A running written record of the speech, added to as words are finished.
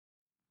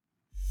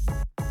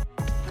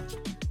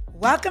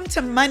Welcome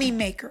to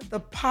Moneymaker,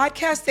 the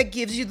podcast that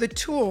gives you the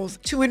tools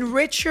to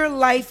enrich your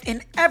life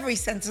in every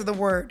sense of the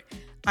word.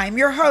 I'm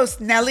your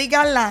host, Nelly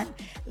Galan.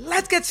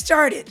 Let's get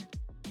started.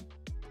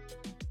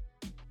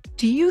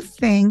 Do you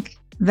think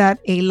that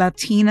a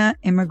Latina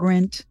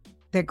immigrant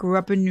that grew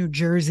up in New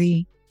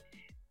Jersey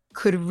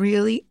could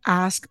really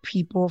ask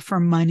people for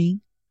money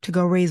to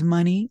go raise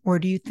money? Or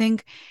do you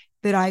think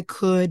that I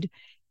could,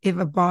 if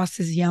a boss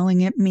is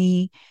yelling at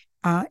me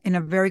in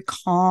a very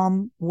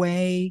calm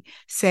way,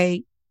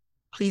 say,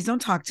 please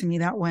don't talk to me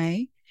that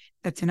way.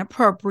 That's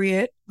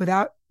inappropriate,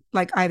 without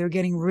like either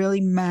getting really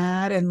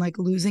mad and like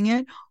losing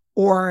it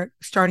or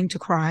starting to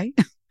cry?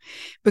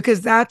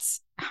 Because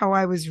that's how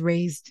I was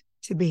raised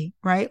to be,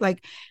 right?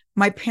 Like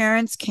my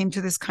parents came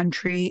to this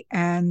country,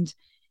 and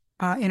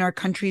in our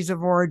countries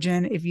of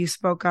origin, if you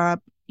spoke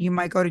up, you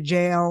might go to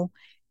jail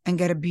and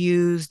get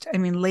abused. I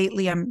mean,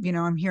 lately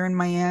I'm here in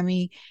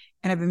Miami,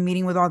 and I've been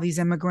meeting with all these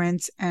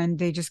immigrants, and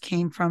they just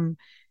came from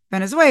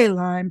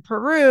Venezuela and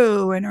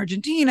Peru and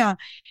Argentina,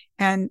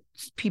 and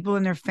people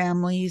and their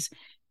families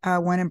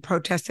went and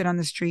protested on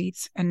the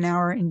streets and now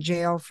are in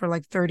jail for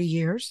like 30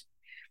 years.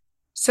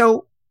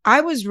 So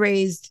I was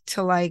raised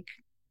to like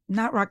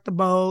not rock the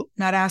boat,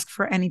 not ask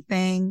for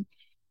anything,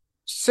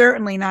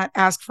 certainly not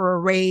ask for a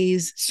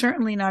raise,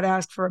 certainly not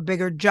ask for a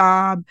bigger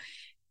job,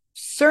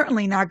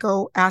 certainly not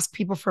go ask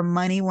people for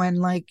money when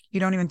like you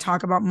don't even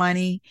talk about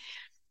money.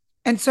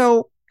 And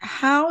so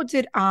how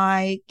did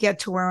I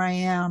get to where I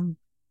am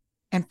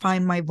and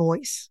find my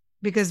voice?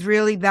 Because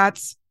really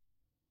that's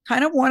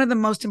kind of one of the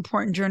most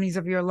important journeys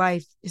of your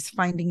life, is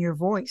finding your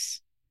voice.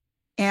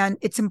 And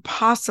it's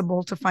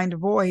impossible to find a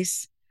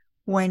voice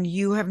when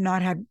you have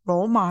not had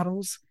role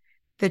models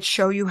that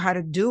show you how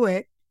to do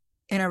it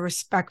in a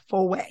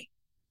respectful way.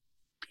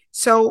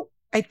 So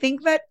I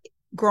think that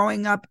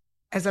growing up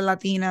as a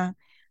Latina,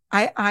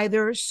 I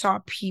either saw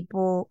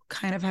people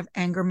kind of have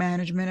anger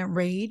management and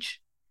rage,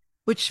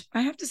 which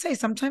I have to say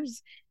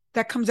sometimes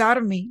that comes out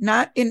of me,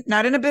 not in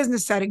a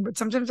business setting, but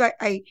sometimes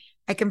I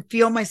can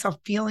feel myself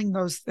feeling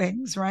those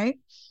things, right?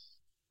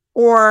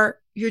 Or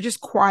you're just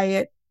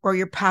quiet, or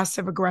you're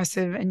passive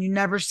aggressive and you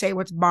never say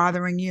what's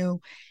bothering you.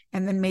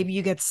 And then maybe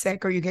you get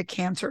sick or you get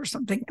cancer or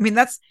something. I mean,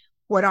 that's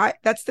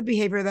the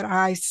behavior that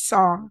I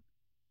saw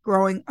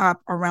growing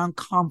up around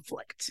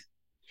conflict.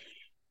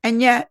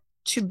 And yet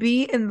to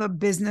be in the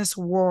business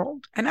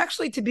world, and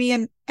actually to be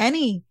in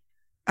any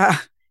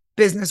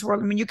business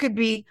world, I mean, you could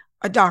be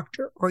a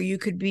doctor, or you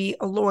could be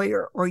a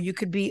lawyer, or you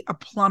could be a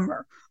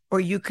plumber, or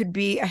you could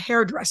be a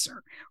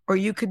hairdresser, or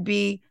you could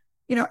be,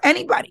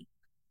 anybody.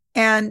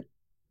 And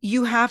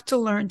you have to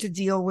learn to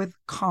deal with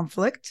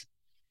conflict.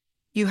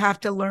 You have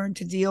to learn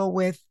to deal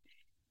with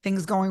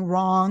things going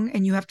wrong,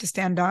 and you have to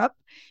stand up.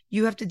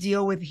 You have to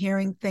deal with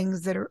hearing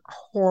things that are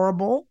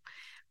horrible.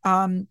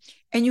 And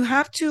you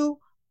have to,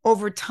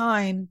 over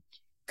time,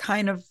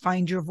 kind of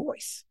find your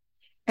voice.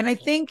 And I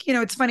think,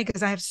 it's funny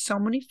because I have so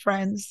many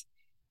friends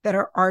that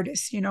are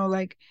artists,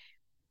 like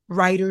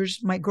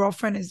writers. My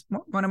girlfriend is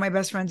one of my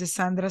best friends is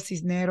Sandra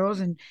Cisneros,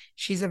 and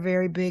she's a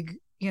very big,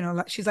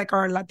 she's like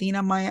our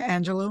Latina Maya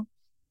Angelou.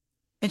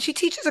 And she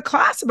teaches a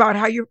class about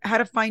how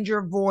to find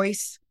your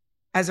voice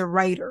as a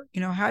writer,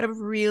 how to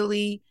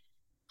really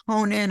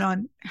hone in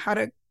on how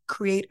to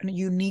create a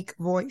unique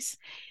voice.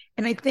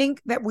 And I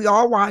think that we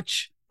all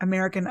watch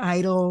American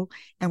Idol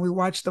and we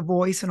watch The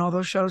Voice and all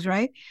those shows,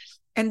 right?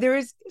 And there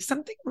is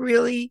something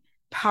really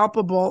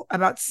palpable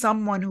about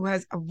someone who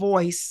has a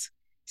voice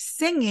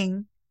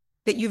singing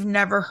that you've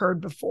never heard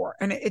before.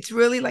 And it's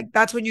really like,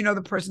 that's when you know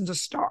the person's a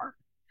star.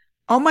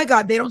 Oh my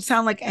God, they don't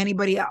sound like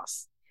anybody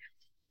else.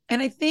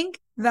 And I think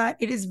that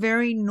it is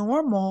very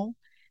normal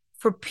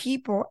for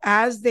people,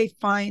 as they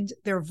find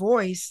their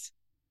voice,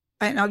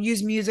 and I'll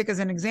use music as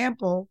an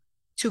example,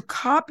 to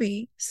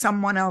copy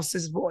someone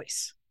else's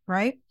voice,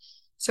 right?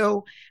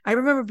 So I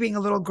remember being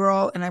a little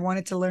girl and I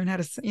wanted to learn how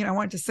to, I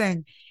wanted to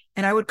sing,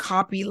 and I would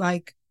copy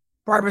like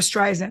Barbra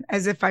Streisand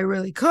as if I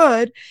really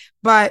could,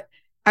 but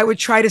I would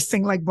try to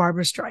sing like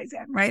Barbra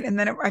Streisand, right? And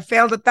then I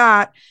failed at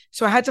that.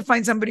 So I had to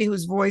find somebody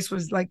whose voice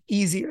was like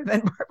easier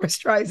than Barbra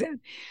Streisand.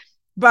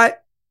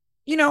 But,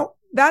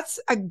 that's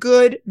a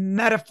good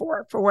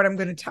metaphor for what I'm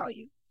going to tell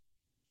you.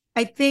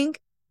 I think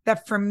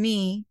that for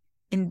me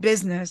in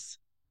business,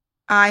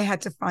 I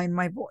had to find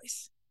my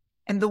voice.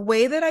 And the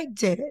way that I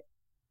did it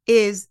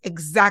is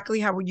exactly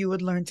how you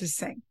would learn to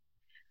sing.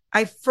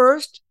 I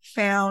first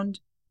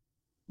found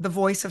the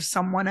voice of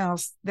someone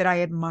else that I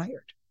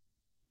admired.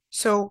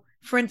 So,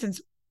 for instance,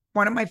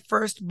 one of my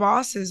first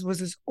bosses was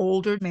this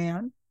older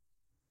man,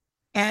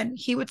 and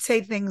he would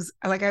say things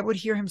like, I would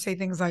hear him say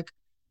things like,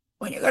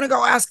 when you're going to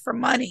go ask for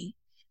money,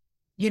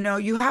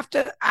 you have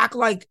to act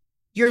like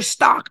you're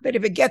stock, that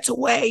if it gets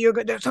away,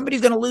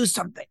 somebody's going to lose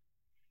something.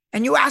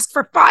 And you ask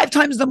for 5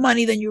 times the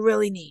money than you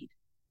really need.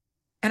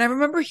 And I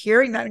remember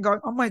hearing that and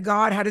going, oh my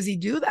God, how does he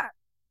do that?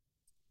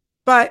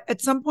 But at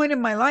some point in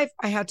my life,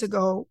 I had to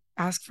go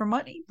ask for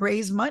money,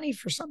 raise money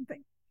for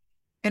something.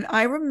 And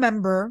I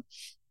remember,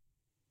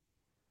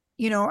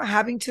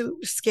 having to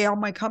scale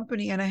my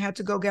company, and I had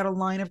to go get a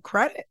line of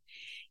credit.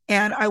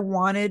 and I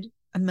wanted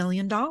 $1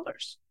 million.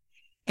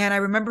 And I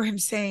remember him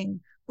saying,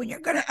 when you're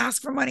going to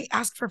ask for money,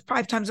 ask for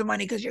 5 times the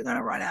money because you're going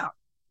to run out.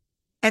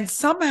 And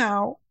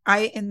somehow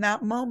I, in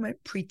that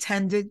moment,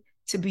 pretended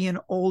to be an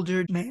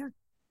older man.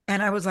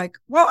 And I was like,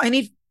 well, I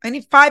need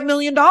 $5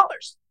 million.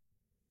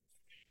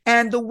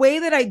 And the way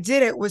that I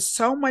did it was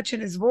so much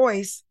in his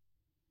voice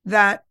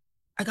that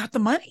I got the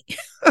money.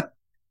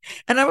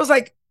 And I was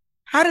like,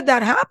 how did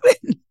that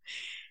happen?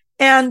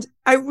 And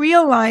I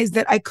realized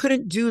that I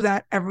couldn't do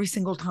that every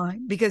single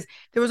time because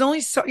there was only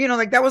so,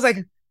 like that was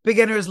like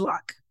beginner's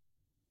luck.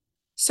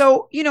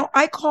 So,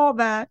 I call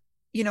that,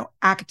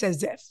 act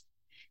as if.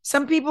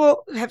 Some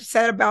people have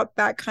said about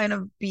that kind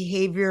of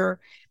behavior,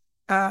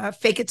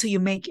 fake it till you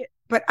make it.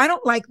 But I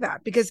don't like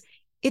that because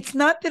it's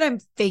not that I'm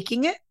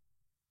faking it.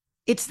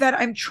 It's that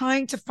I'm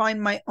trying to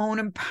find my own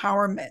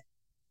empowerment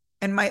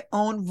and my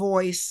own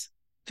voice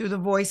through the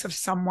voice of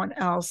someone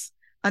else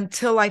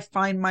until I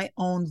find my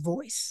own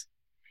voice.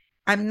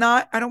 I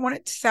don't want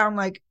it to sound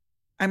like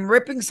I'm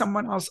ripping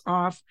someone else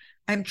off.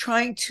 I'm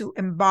trying to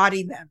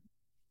embody them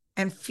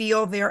and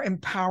feel their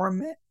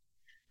empowerment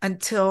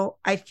until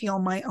I feel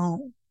my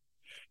own.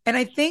 And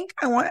I think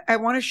I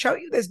want to show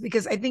you this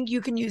because I think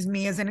you can use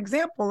me as an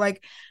example.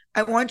 Like,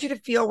 I want you to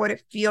feel what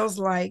it feels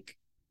like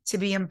to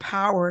be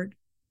empowered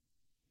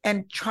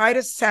and try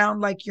to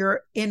sound like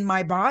you're in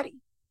my body.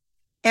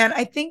 And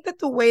I think that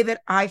the way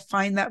that I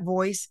find that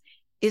voice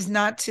is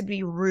not to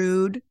be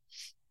rude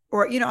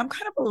or, I'm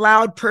kind of a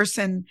loud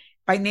person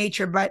by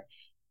nature, but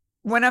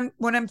when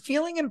I'm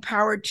feeling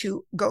empowered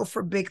to go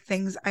for big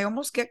things, I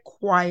almost get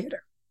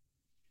quieter.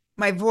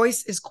 My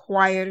voice is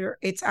quieter.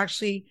 It's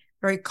actually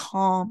very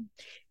calm.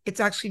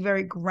 It's actually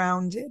very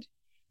grounded.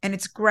 And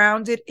it's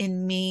grounded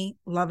in me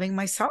loving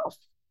myself.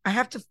 I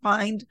have to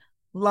find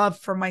love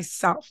for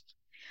myself.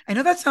 I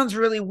know that sounds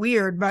really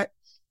weird, but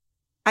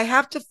I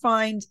have to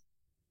find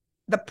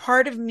the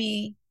part of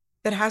me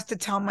that has to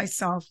tell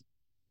myself,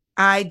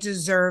 I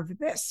deserve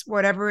this,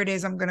 whatever it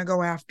is I'm going to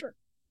go after.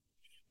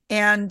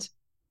 And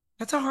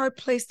that's a hard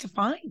place to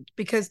find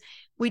because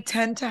we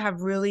tend to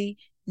have really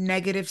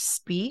negative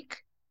speak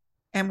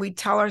and we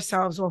tell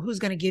ourselves, well, who's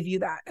going to give you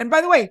that? And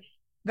by the way,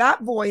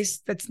 that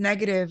voice that's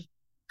negative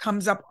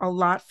comes up a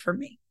lot for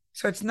me.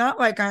 So it's not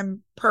like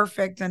I'm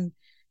perfect and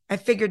I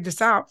figured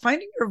this out.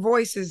 Finding your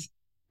voice is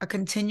a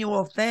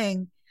continual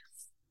thing.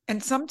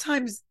 And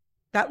sometimes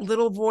that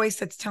little voice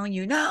that's telling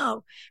you,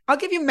 no, I'll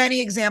give you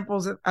many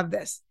examples of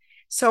this.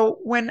 So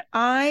when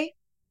I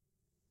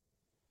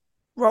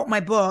wrote my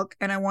book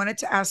and I wanted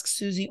to ask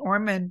Susie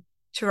Orman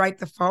to write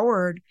the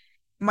foreword,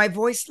 my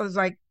voice was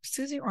like,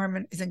 Susie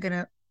Orman isn't going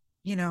to,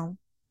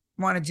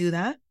 want to do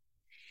that.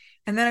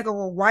 And then I go,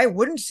 well, why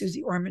wouldn't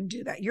Susie Orman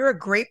do that? You're a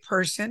great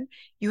person.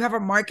 You have a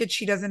market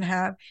she doesn't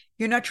have.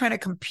 You're not trying to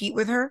compete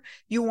with her.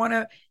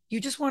 You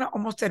just want to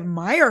almost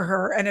admire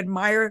her and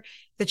admire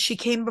that she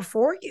came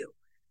before you.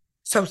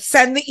 So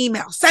send the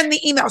email, send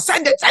the email,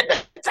 send it, send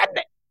it, send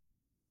it.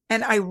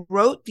 And I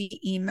wrote the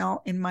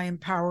email in my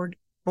empowered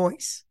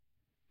voice.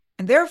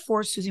 And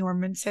therefore, Susie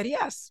Orman said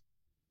yes.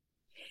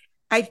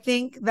 I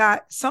think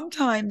that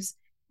sometimes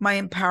my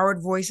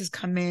empowered voices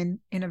come in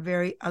a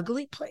very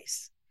ugly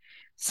place.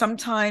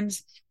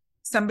 Sometimes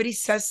somebody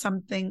says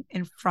something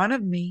in front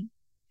of me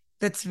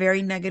that's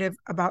very negative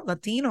about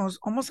Latinos,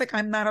 almost like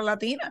I'm not a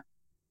Latina.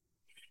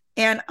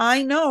 And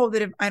I know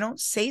that if I don't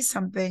say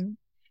something,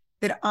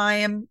 that I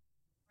am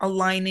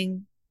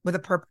aligning with a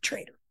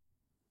perpetrator.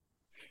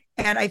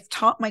 And I've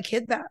taught my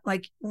kid that,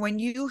 like, when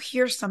you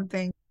hear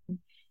something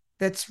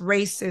that's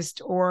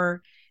racist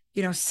or,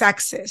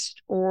 sexist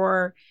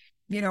or,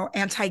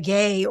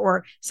 anti-gay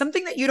or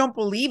something that you don't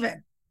believe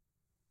in,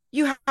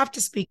 you have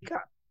to speak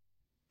up.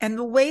 And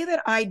the way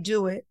that I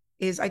do it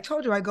is, I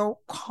told you, I go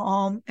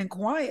calm and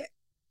quiet.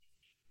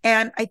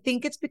 And I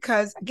think it's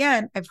because,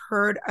 again, I've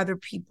heard other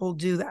people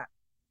do that.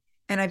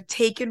 And I've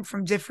taken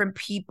from different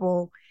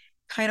people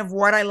kind of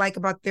what I like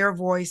about their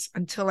voice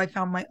until I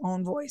found my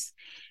own voice.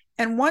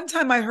 And one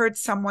time I heard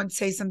someone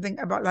say something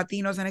about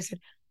Latinos and I said,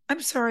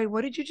 I'm sorry,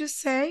 what did you just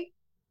say?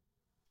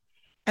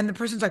 And the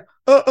person's like,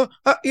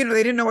 they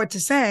didn't know what to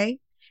say.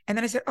 And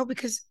then I said,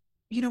 because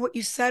what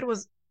you said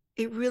was,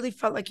 it really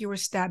felt like you were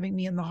stabbing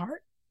me in the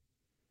heart.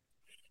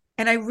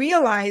 And I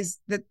realized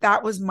that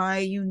that was my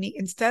unique,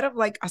 instead of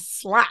like a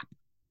slap,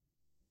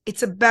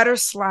 it's a better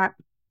slap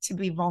to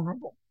be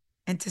vulnerable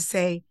and to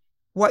say,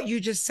 what you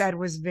just said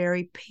was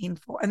very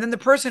painful. And then the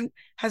person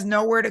has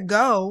nowhere to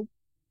go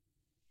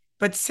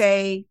but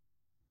say,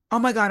 oh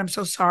my God, I'm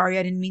so sorry.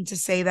 I didn't mean to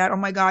say that. Oh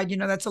my God,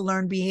 that's a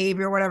learned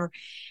behavior or whatever.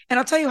 And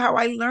I'll tell you how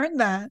I learned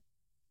that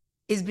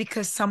is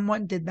because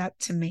someone did that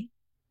to me.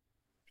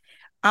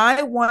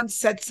 I once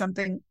said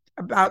something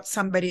about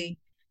somebody,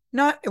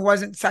 it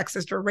wasn't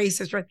sexist or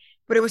racist, right?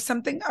 But it was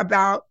something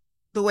about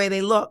the way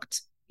they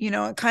looked,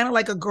 kind of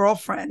like a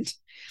girlfriend.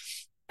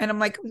 And I'm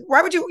like,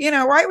 why would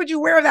you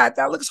wear that?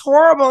 That looks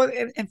horrible.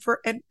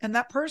 And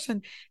that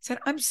person said,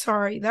 I'm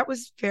sorry. That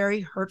was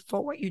very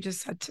hurtful what you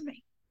just said to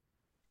me.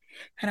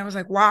 And I was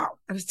like, wow,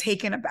 I was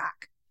taken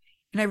aback.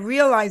 And I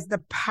realized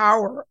the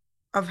power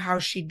of how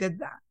she did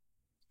that.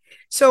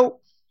 So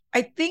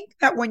I think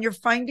that when you're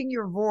finding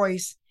your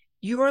voice,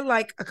 you are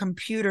like a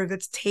computer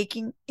that's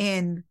taking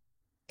in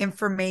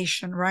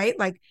information, right?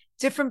 Like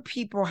different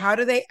people, how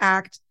do they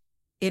act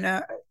in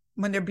a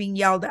when they're being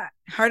yelled at?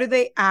 How do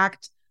they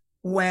act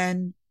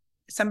when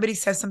somebody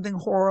says something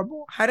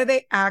horrible? How do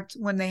they act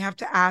when they have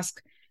to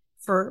ask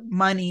for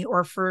money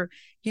or for,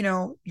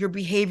 your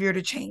behavior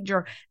to change?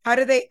 Or how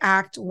do they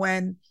act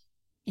when,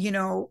 you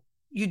know,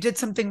 you did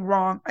something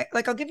wrong?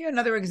 Like I'll give you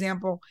another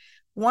example.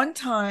 One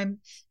time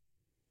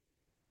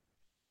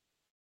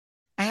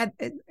I had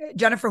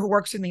Jennifer, who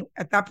works with me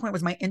at that point,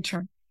 was my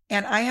intern.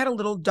 And I had a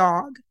little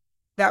dog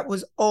that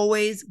was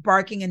always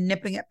barking and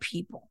nipping at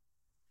people.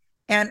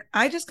 And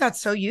I just got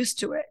so used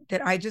to it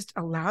that I just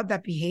allowed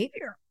that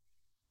behavior.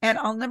 And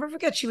I'll never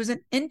forget, she was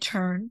an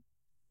intern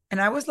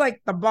and I was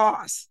like the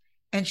boss.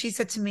 And she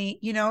said to me,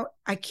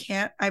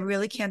 I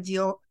really can't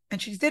deal.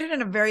 And she did it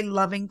in a very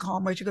loving,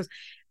 calm way. She goes,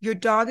 your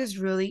dog is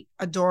really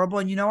adorable.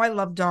 And I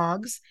love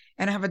dogs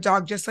and I have a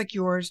dog just like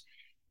yours,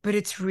 but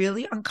it's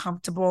really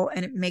uncomfortable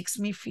and it makes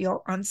me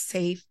feel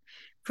unsafe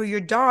for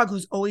your dog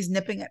who's always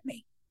nipping at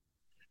me.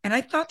 And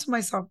I thought to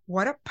myself,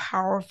 what a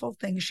powerful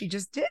thing she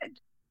just did.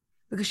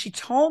 Because she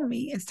told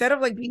me, instead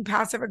of like being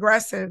passive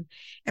aggressive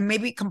and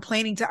maybe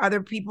complaining to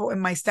other people in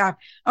my staff,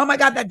 oh my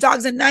God, that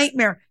dog's a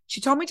nightmare. She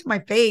told me to my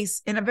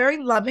face in a very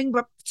loving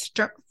but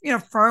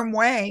firm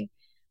way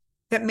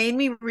that made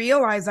me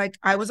realize like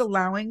I was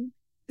allowing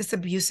this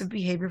abusive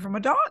behavior from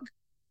a dog.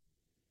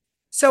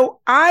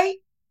 So I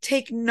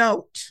take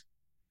note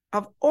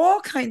of all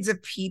kinds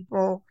of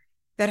people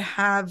that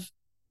have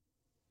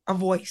a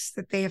voice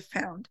that they have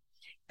found.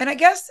 And I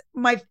guess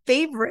my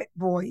favorite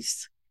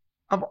voice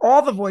of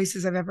all the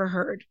voices I've ever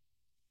heard,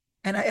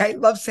 and I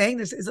love saying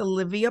this, is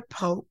Olivia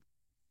Pope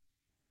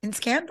in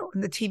Scandal,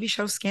 in the TV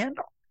show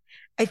Scandal.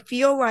 I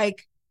feel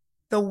like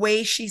the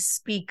way she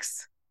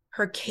speaks,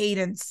 her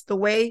cadence, the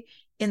way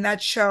in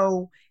that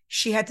show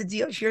she had to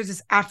deal, here's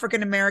this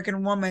African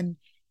American woman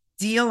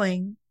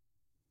dealing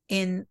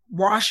in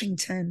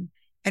Washington,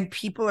 and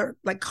people are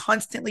like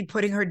constantly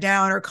putting her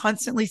down or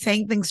constantly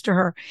saying things to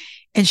her.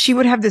 And she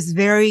would have this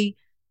very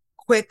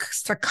quick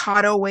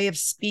staccato way of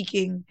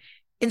speaking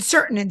in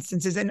certain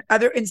instances. In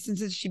other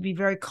instances, she'd be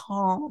very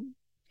calm.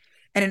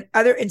 And in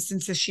other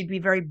instances, she'd be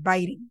very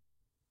biting.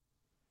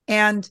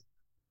 And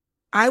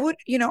I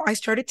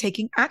started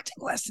taking acting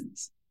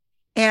lessons.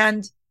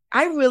 And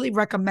I really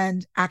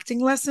recommend acting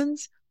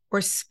lessons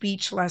or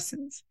speech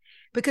lessons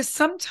because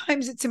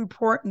sometimes it's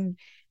important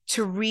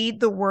to read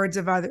the words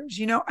of others.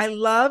 I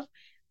love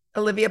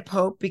Olivia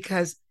Pope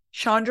because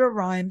Chandra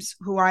Rhimes,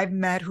 who I've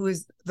met, who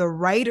is the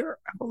writer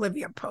of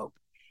Olivia Pope,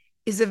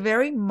 is a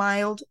very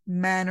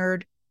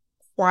mild-mannered,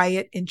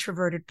 quiet,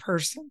 introverted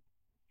person.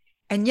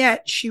 And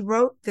yet she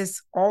wrote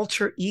this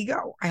alter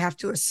ego, I have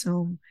to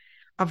assume,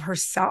 of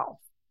herself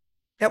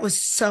that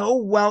was so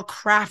well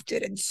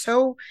crafted and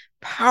so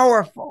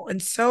powerful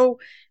and so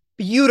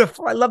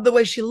beautiful. I love the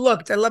way she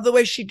looked. I love the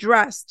way she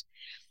dressed.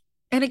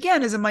 And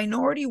again, as a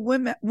minority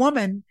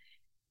woman,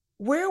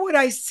 where would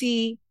I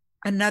see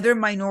another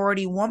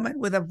minority woman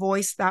with a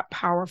voice that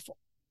powerful?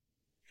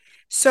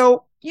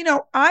 So,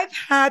 I've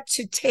had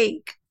to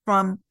take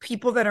from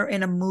people that are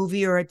in a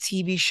movie or a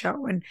TV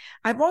show. And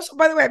I've also,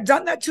 by the way, I've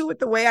done that too with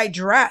the way I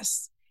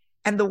dress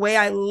and the way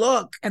I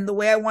look and the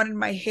way I wanted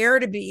my hair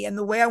to be and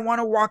the way I want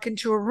to walk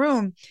into a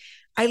room.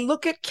 I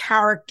look at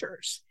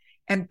characters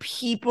and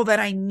people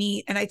that I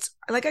meet, and I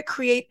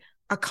create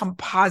a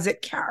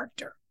composite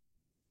character.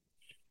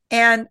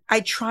 And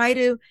I try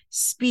to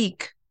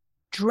speak,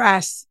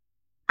 dress,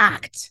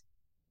 act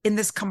in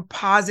this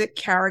composite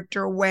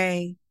character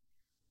way.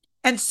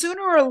 And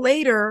sooner or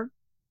later,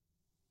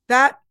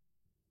 that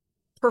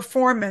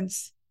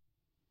performance,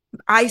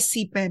 I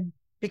seep in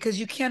because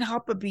you can't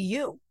help but be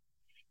you.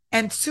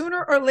 And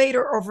sooner or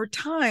later, over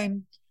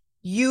time,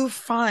 you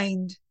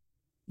find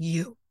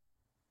you.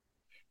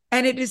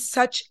 And it is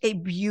such a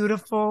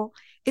beautiful,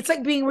 it's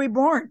like being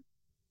reborn.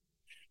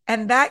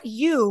 And that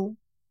you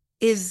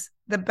is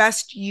the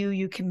best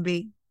you can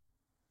be.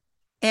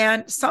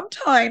 And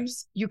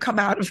sometimes you come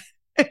out of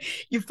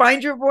you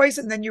find your voice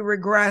and then you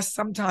regress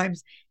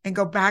sometimes and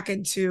go back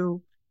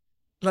into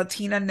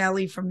Latina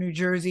Nelly from New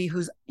Jersey,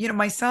 who's,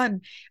 my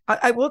son.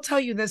 I will tell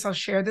you this, I'll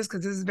share this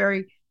because this is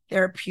very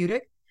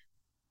therapeutic.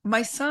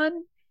 My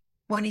son,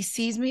 when he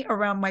sees me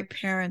around my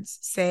parents,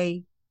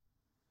 say,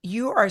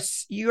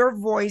 your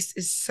voice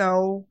is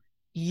so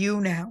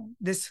you now.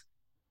 This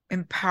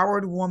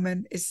empowered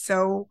woman is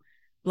so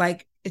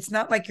like, it's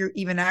not like you're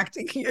even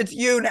acting, it's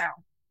you now.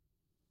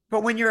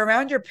 But when you're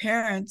around your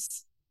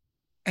parents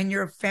and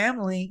your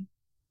family,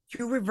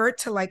 you revert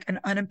to like an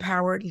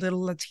unempowered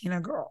little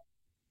Latina girl.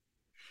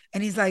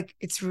 And he's like,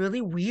 it's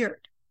really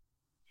weird.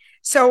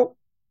 So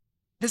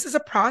this is a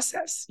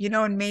process,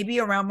 and maybe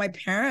around my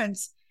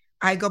parents,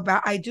 I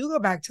do go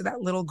back to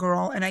that little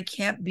girl and I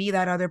can't be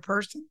that other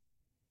person.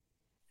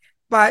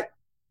 But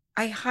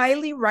I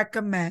highly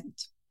recommend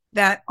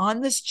that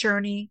on this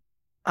journey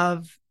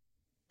of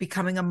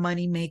becoming a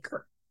money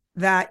maker,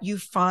 that you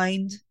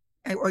find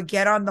or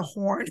get on the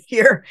horn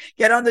here,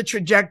 get on the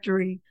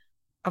trajectory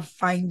of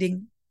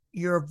finding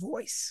your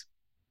voice.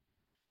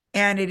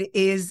 And it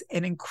is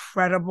an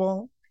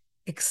incredible,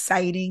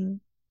 exciting,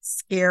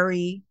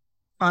 scary,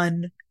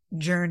 fun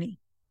journey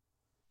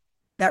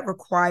that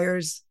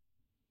requires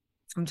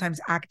sometimes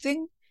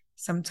acting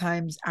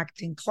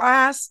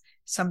class,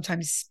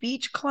 sometimes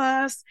speech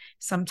class,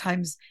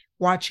 sometimes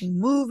watching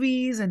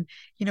movies and,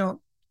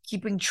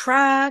 keeping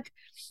track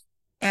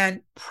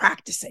and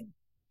practicing.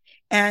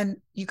 And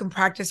you can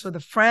practice with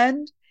a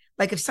friend.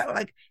 Like if so,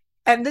 like,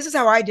 and this is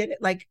how I did it.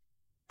 Like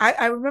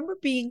I remember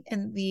being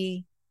in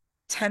the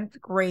 10th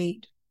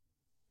grade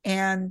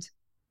and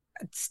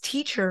a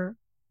teacher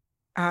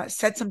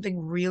said something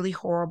really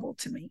horrible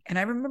to me. And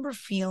I remember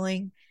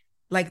feeling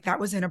like that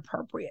was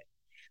inappropriate.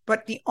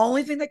 But the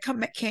only thing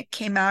that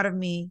came out of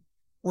me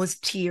was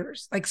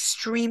tears, like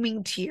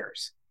streaming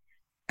tears.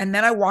 And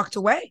then I walked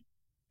away.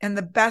 And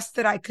the best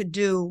that I could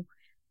do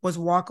was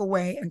walk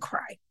away and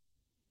cry.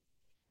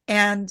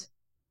 And,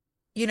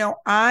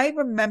 I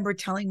remember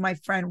telling my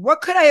friend,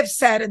 what could I have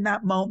said in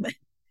that moment?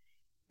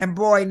 And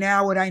boy,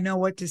 now would I know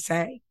what to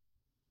say.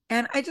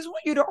 And I just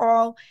want you to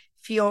all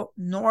feel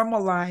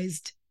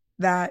normalized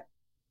that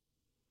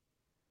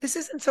this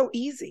isn't so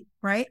easy,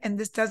 right? And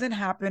this doesn't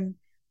happen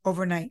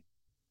overnight.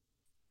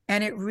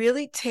 And it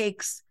really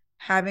takes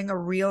having a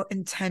real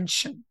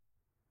intention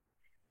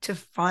to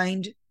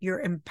find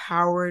your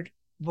empowered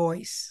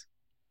voice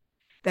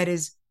that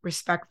is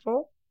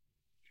respectful,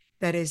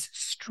 that is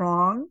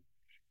strong,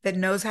 that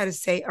knows how to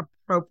say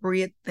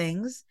appropriate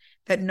things,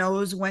 that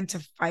knows when to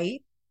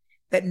fight,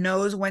 that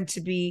knows when to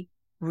be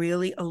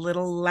really a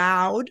little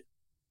loud,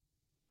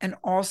 and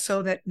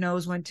also that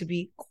knows when to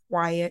be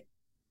quiet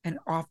and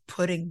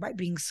off-putting by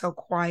being so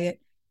quiet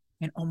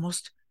and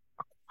almost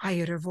a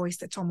quieter voice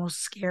that's almost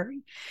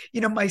scary.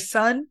 My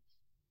son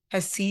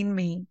has seen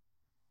me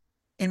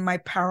in my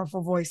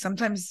powerful voice,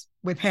 sometimes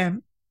with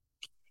him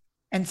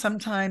and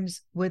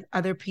sometimes with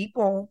other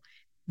people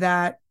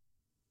that,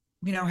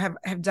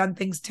 have done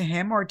things to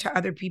him or to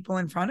other people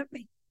in front of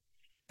me.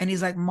 And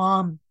he's like,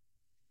 Mom,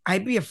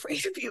 I'd be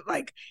afraid of you.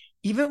 Like,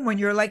 even when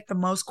you're like the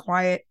most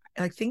quiet,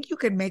 I think you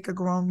could make a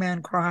grown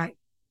man cry.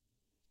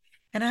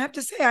 And I have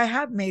to say, I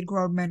have made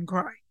grown men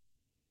cry.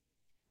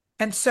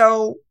 And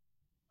so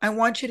I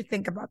want you to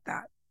think about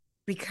that,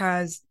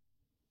 because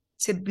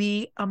to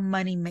be a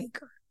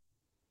moneymaker,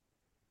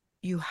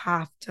 you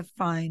have to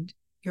find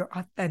your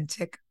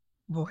authentic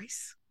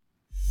voice.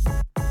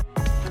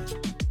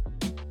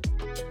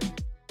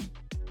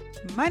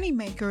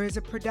 Moneymaker is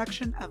a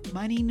production of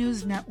Money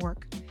News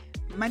Network.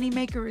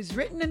 Moneymaker is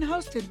written and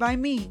hosted by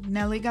me,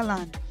 Nelly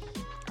Galan.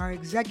 Our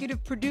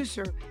executive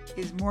producer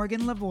is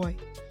Morgan Lavoie.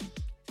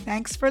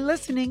 Thanks for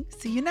listening.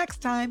 See you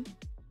next time.